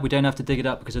the hab, we don't have to dig it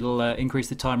up because it'll increase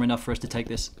the timer enough for us to take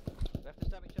this. We have to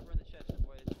stab each other in the chest,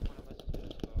 otherwise one of us is going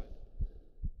to survive.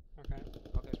 Okay.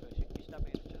 Okay, so you stab me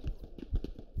in the chest.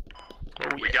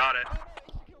 Oh, we got it.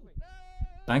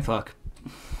 Thank fuck.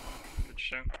 Good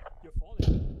shit. You're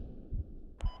falling.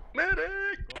 Medic!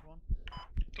 Got one?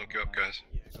 Don't give up, guys.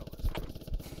 Yeah, got one.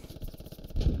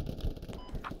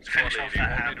 Finish Squad off lead, you that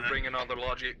want hab me to then. bring another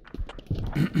logic?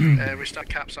 We start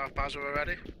cap south Basrah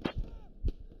already?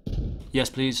 Yes,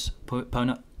 please,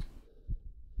 Pona.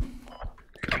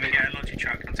 Can we get a logi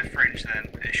truck onto Fringe then?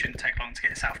 It shouldn't take long to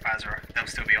get to South Basrah. They'll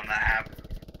still be on that hab.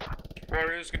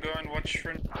 Warriors can go and watch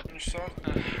Fringe south.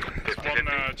 There's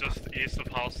one just east of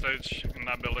hostage in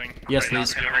that building. Yes, Right please.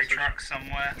 next to the Artillery hostage. truck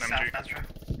somewhere, An South MG.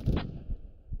 Basrah.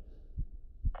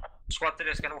 Squad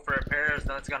leader is gonna go for repairs,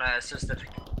 then it's gonna assist the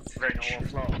French.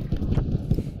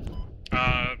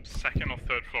 Second or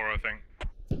third floor, I think.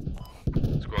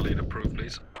 Squad lead approved,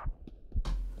 please.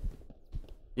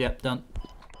 Yep, done.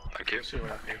 Thank you.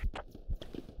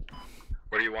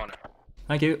 Where do you want it?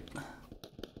 Thank you.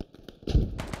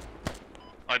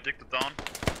 I digged it down.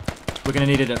 We're gonna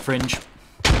need it at Fringe.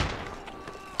 Copy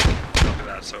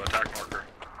that, so attack marker.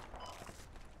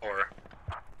 Or...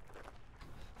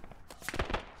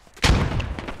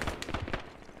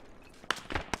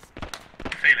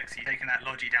 Felix, you taking that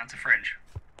logi down to Fringe?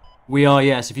 We are,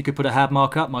 yes. If you could put a hab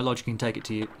mark up, my logic can take it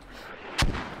to you.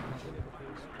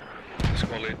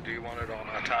 Squad lead, do you want it on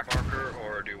attack marker,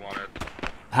 or do you want it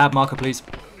Hab marker, please.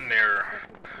 near...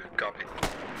 Copy.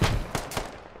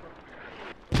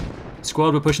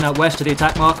 Squad, we're pushing out west to the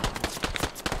attack mark. I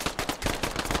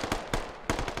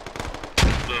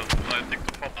digged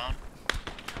the top down.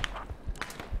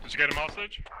 Did you get him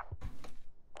hostage?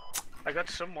 I got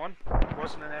someone. It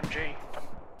wasn't an MG.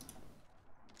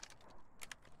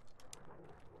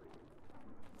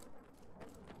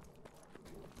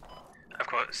 I've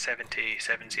got 70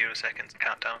 seconds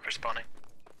countdown for spawning.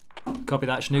 Copy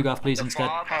that. Shnugoff, please, instead.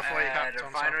 Halfway capped The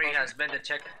on refinery South has been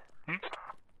detected.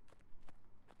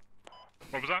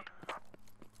 What was that?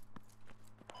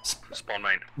 Spawn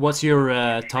main. What's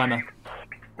your timer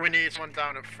We need one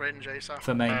down at Fringe ASAP.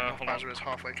 for main? Basrah is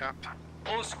halfway capped.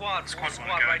 All squad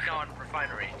right now on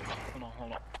refinery.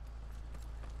 Hold on.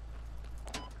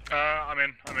 I'm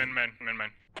in main.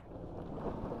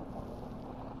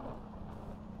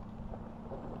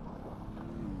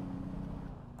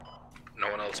 No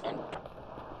one else on?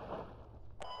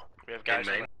 We have guys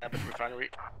in the refinery.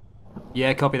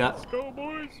 Yeah, copy that. Let's go,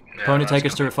 boys! Opponent, take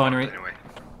us to refinery. Anyway.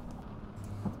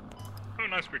 Oh,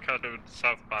 nice, we cut to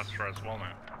South Basrah as well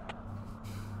now.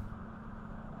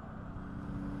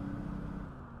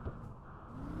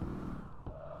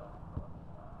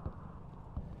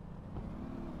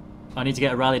 I need to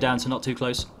get a rally down, so not too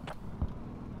close.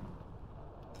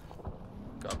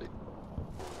 Copy.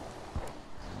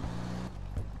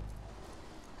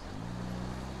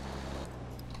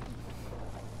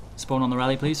 Spawn on the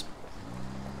rally, please.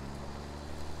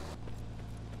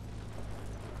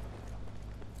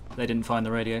 They didn't find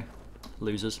the radio.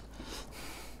 Losers.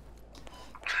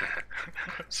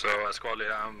 So, squad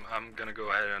leader, I'm gonna go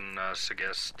ahead and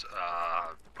suggest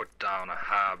put down a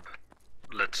hab,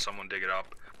 let someone dig it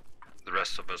up. The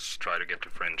rest of us try to get to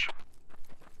fringe.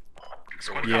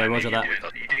 Yeah, roger that.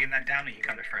 Are you digging that down, or are you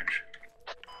kind of French?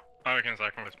 I can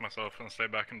sacrifice myself and stay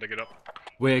back and dig it up.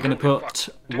 We're going to put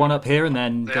one up here and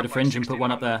then go to fringe and put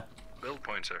one up there. Build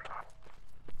points here.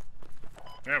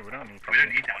 Yeah, we don't need that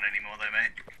one anymore, though,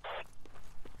 mate.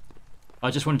 I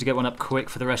just wanted to get one up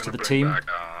quick for the rest of the team. Back,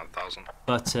 1,000.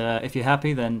 But if you're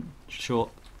happy, then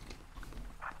sure.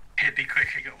 It'd be quick,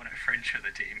 I got one at French for the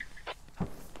team.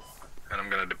 And I'm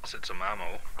gonna deposit some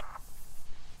ammo.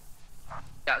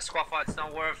 Yeah, squad fight, it's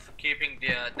not worth keeping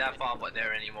that far out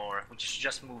there anymore. We should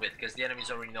just move it, because the enemies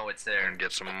already know it's there. And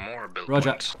get some more build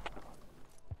Roger. points.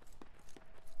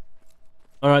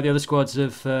 Alright, the other squads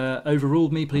have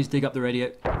overruled me. Please dig up the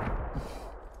radio.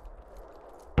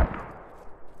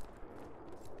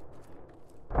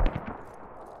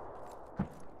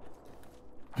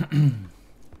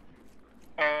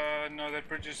 No, that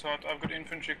bridge is hot. I've got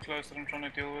infantry close that I'm trying to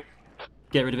deal with.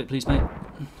 Get rid of it, please, mate.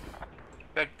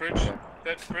 That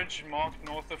bridge marked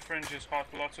north of fringe is hot.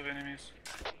 Lots of enemies.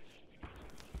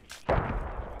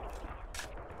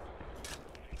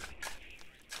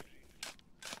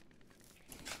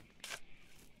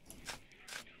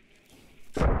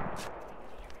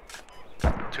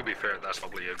 To be fair, that's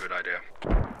probably a good idea.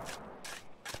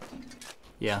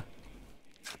 Yeah.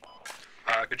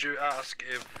 Could you ask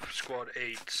if Squad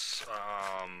 8's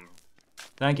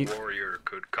Thank you. warrior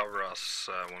could cover us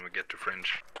when we get to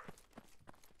fringe?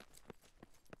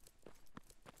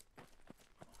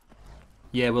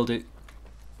 Yeah, we'll do.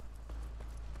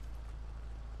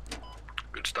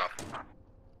 Good stuff.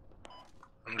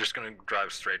 I'm just gonna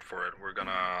drive straight for it. We're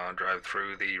gonna drive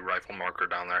through the rifle marker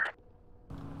down there.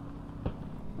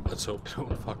 Let's hope they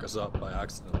don't fuck us up by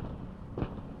accident.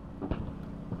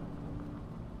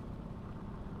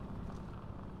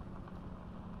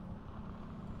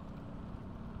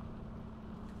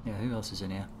 Yeah, who else is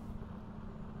in here?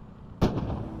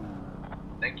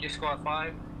 Thank you, squad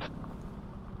 5.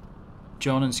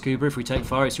 John and Scuba, if we take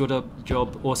fire, it's your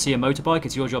job, or see a motorbike,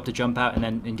 it's your job to jump out and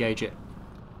then engage it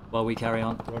while we carry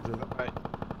on. Roger that. Right.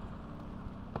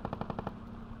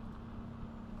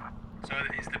 So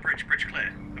is the bridge clear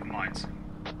of mines?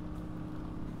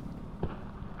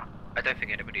 I don't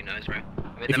think anybody knows, right?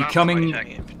 I mean,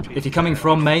 If you're coming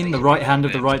from main, the right hand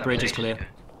of the right bridge is clear.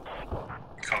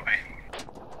 Copy.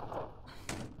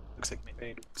 Looks like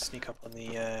maybe sneak up on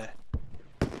the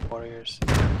warriors.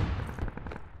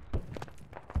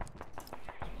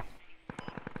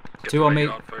 Two on me.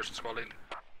 First, squad lead.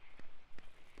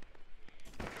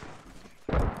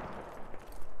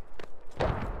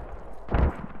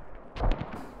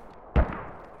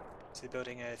 So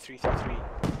building a 333.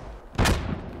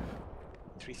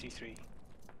 333.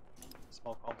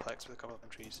 Small complex with a couple of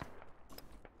trees.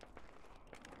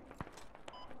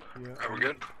 Yeah. Are we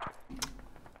good?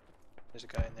 There's a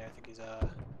guy in there, I think he's a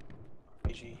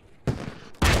RPG.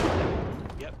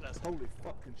 Yep, that's Holy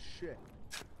fucking shit.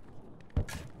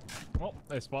 Oh,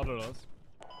 they spotted us.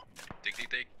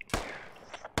 Dig.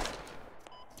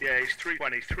 Yeah, he's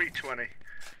 320, 320.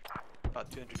 about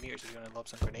 200 meters, he's gonna lob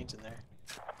some grenades in there.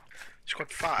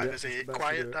 Squad 5, Yeah, is it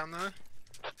quiet down there?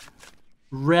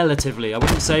 Relatively, I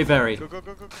wouldn't say very. Go.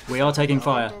 We are taking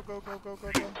fire. Go.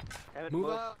 Move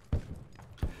up.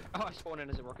 Oh, I spawn in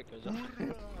as a rocket goes off.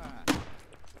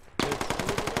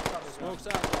 Smoke's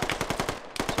out.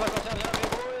 Smoke us out here,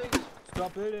 boys!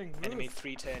 Stop building. Move. Enemy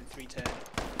 310.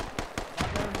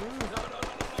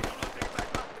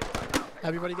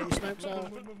 Everybody get your smokes out.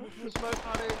 Smoke,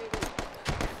 honey!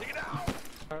 Dig it out.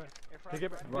 Dig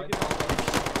it Right.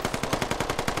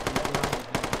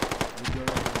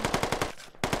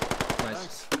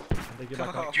 Nice. They get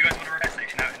back up. Do you guys want a repair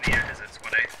station out in the desert,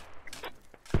 Squad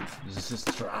 8? This is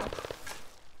a trap.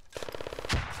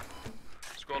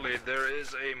 Squad lead, there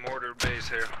is a mortar base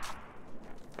here.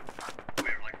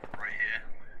 We're like right here.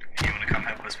 If you want to come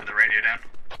help us with the radio down.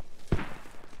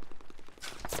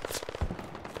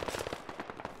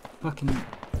 Fucking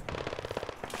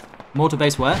mortar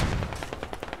base where?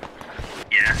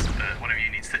 Yes, but one of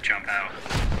you needs to jump out.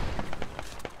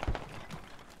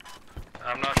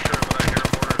 I'm not sure, but I hear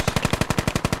mortars.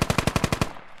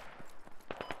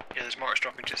 Yeah, there's mortars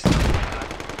dropping just.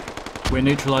 We're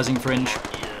neutralizing fringe.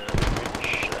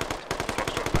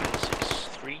 Foxtrot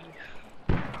 963.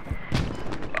 A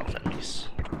lot of enemies.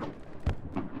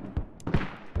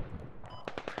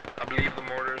 I believe the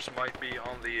mortars might be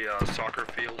on the soccer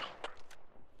field.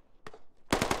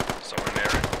 Somewhere near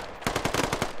it.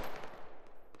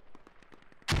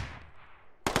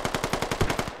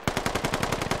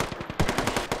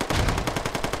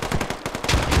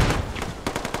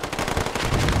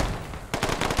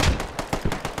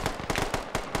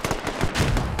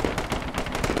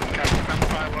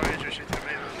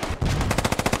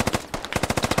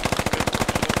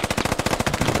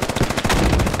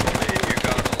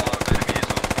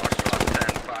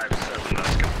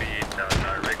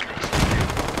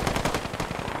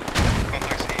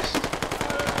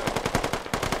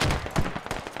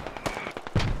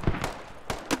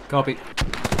 Copy.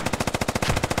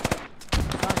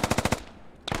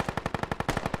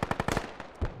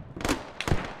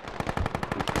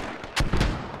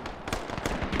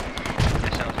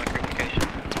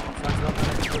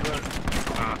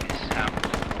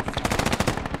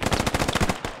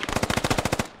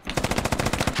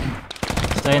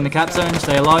 Stay in the cap zone,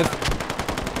 stay alive.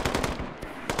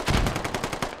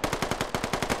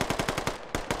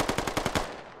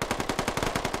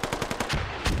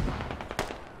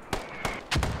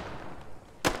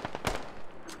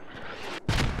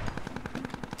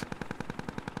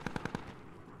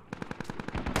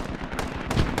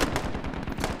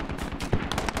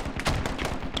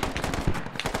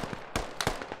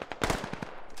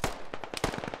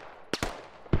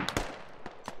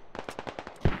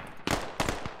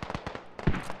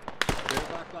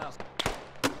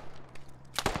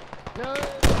 No,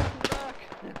 come back!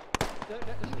 Don't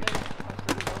let us go.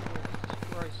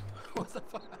 Christ. What the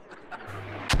fuck?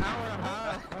 Hour and a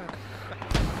half.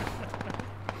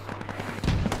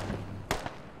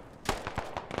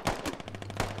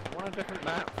 Want a different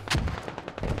map?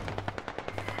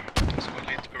 Squad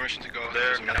lead, permission to go.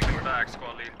 They're coming back,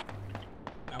 squad lead.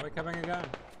 Now we're coming again.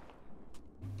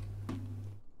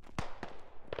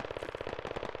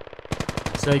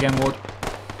 Say again, Ward.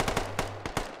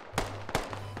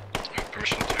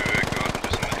 Permission to go out and do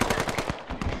some medic work.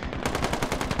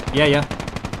 Yeah, yeah.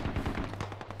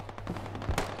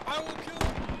 I will kill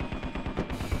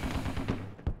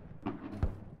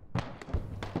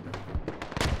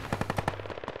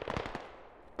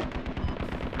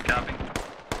Capping.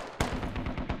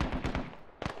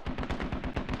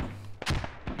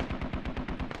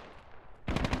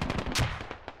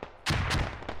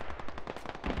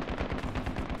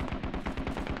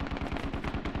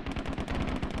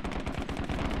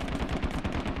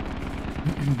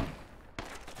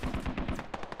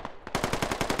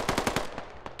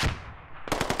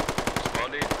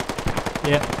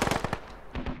 Yeah.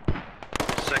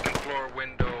 Second floor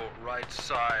window, right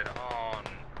side on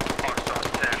Foxtrot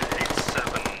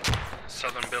 1087,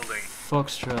 southern building.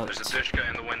 Foxtrot. There's a Dishka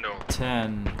in the window.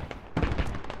 10,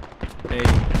 8,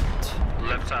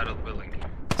 Left side of the building.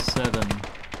 7.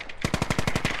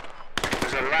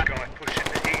 There's a rat guy pushing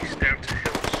the east down to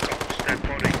Hillstock's dead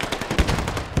body.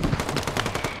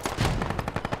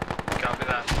 Copy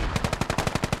that.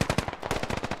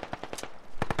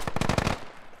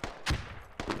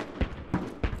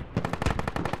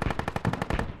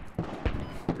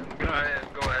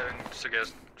 Go ahead and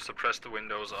suggest suppress the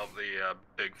windows of the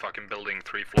big fucking building,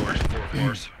 3 floors, 4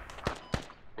 floors,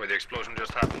 where the explosion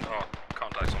just happened. Oh,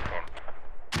 contacts on phone.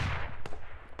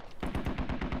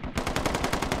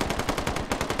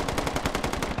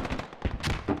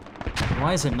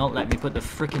 Why is it not letting me put the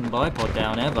frickin' bipod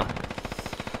down ever?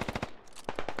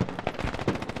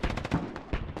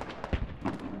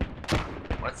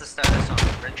 What's the status on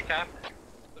the fringe cap?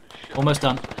 Almost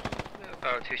done.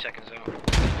 Oh, 2 seconds out.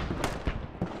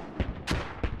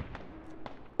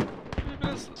 Who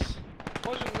is this?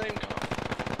 Why's your name gone?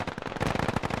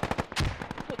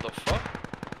 What the fuck?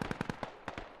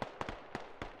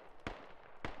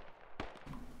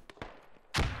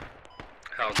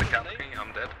 How's the capping?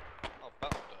 I'm dead. Oh,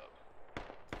 battle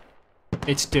dub.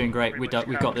 It's doing great. We've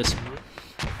got this.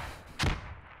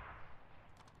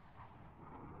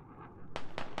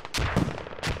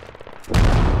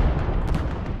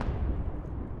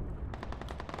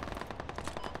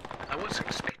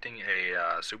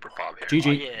 super pub here. GG.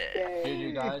 Oh, yeah.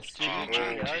 GG guys.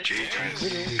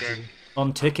 GG guys.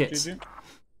 On tickets.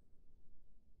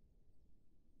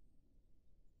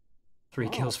 3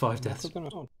 kills, 5 deaths.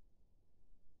 That's